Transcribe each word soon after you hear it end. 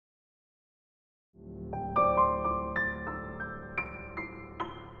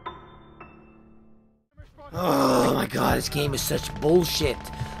Oh my god, this game is such bullshit.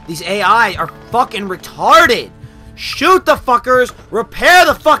 These AI are fucking retarded. Shoot the fuckers, repair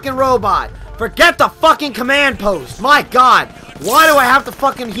the fucking robot. Forget the fucking command post. My god, why do I have to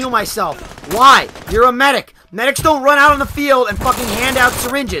fucking heal myself? Why? You're a medic. Medics don't run out on the field and fucking hand out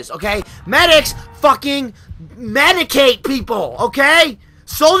syringes, okay? Medics fucking medicate people, okay?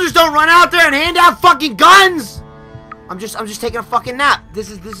 Soldiers don't run out there and hand out fucking guns. I'm just taking a fucking nap. This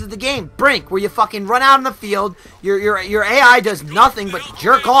is the game, Brink, where you fucking run out in the field. Your AI does nothing but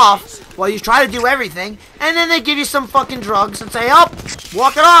jerk off while you try to do everything, and then they give you some fucking drugs and say, "Oh,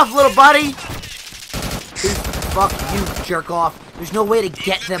 walk it off, little buddy." Fuck you, jerk off. There's no way to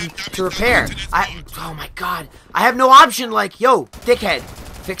get them to repair. Oh my god, I have no option. Like, yo, dickhead,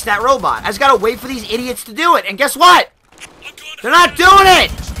 fix that robot. I just gotta wait for these idiots to do it, and guess what? They're not doing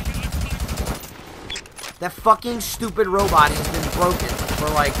it. That fucking stupid robot has been broken for,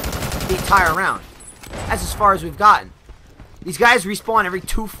 like, the entire round. That's as far as we've gotten. These guys respawn every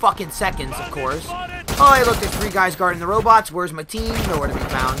 2 fucking seconds, of course. Oh, hey, look, there's 3 guys guarding the robots. Where's my team? Nowhere to be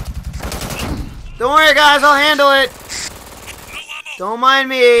found. Don't worry, guys, I'll handle it. Don't mind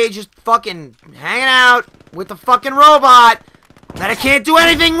me. Just fucking hanging out with the fucking robot that I can't do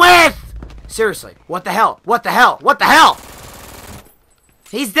anything with. Seriously, what the hell? What the hell? What the hell?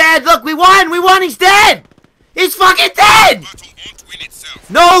 He's dead. Look, we won. We won. He's dead. He's fucking dead.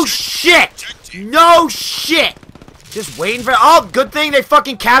 No shit. No shit. Just waiting for... Oh, good thing they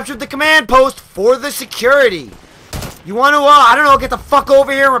fucking captured the command post for the security. You want to, I don't know, get the fuck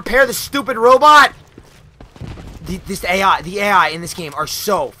over here and repair the stupid robot? The AI in this game are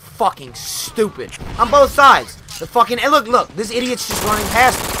so fucking stupid. On both sides. The fucking... Hey, look, this idiot's just running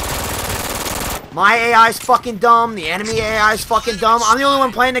past me. My AI's fucking dumb. The enemy AI's fucking dumb. I'm the only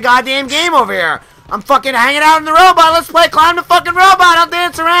one playing the goddamn game over here. I'm fucking hanging out in the robot. Let's play climb the fucking robot. I'll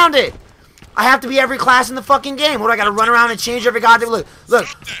dance around it. I have to be every class in the fucking game. What do I gotta run around and change every goddamn... Look.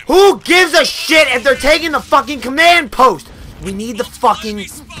 Who gives a shit if they're taking the fucking command post? We need the fucking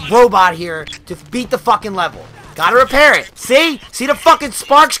robot here to beat the fucking level. Gotta repair it. See? See the fucking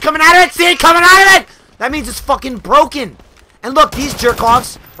sparks coming out of it? See it coming out of it? That means it's fucking broken. And look, these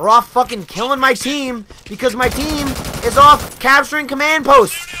jerk-offs are off fucking killing my team because my team is off capturing command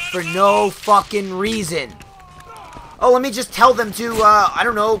posts for no fucking reason. Oh, let me just tell them to, I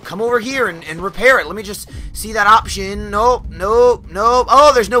don't know, come over here and repair it. Let me just see that option. Nope.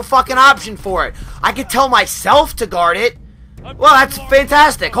 Oh, there's no fucking option for it. I could tell myself to guard it. Well, that's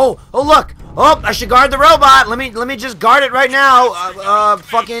fantastic. Oh, look. Oh, I should guard the robot. Let me just guard it right now.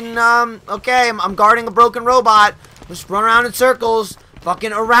 Okay, I'm guarding a broken robot. Just run around in circles.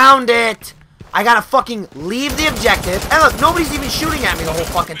 Fucking around it. I gotta fucking leave the objective. And look, nobody's even shooting at me the whole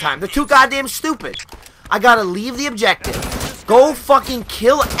fucking time. They're too goddamn stupid. I gotta leave the objective. Go fucking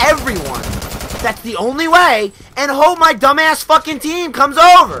kill everyone. That's the only way. And hope my dumbass fucking team comes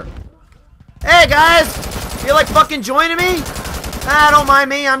over. Hey, guys. Feel like fucking joining me? Don't mind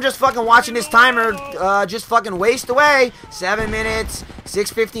me. I'm just fucking watching this timer just fucking waste away. 7 minutes,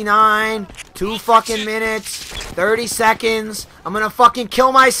 6:59, 2 fucking minutes, 30 seconds. I'm gonna fucking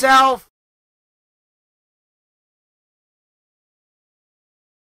kill myself.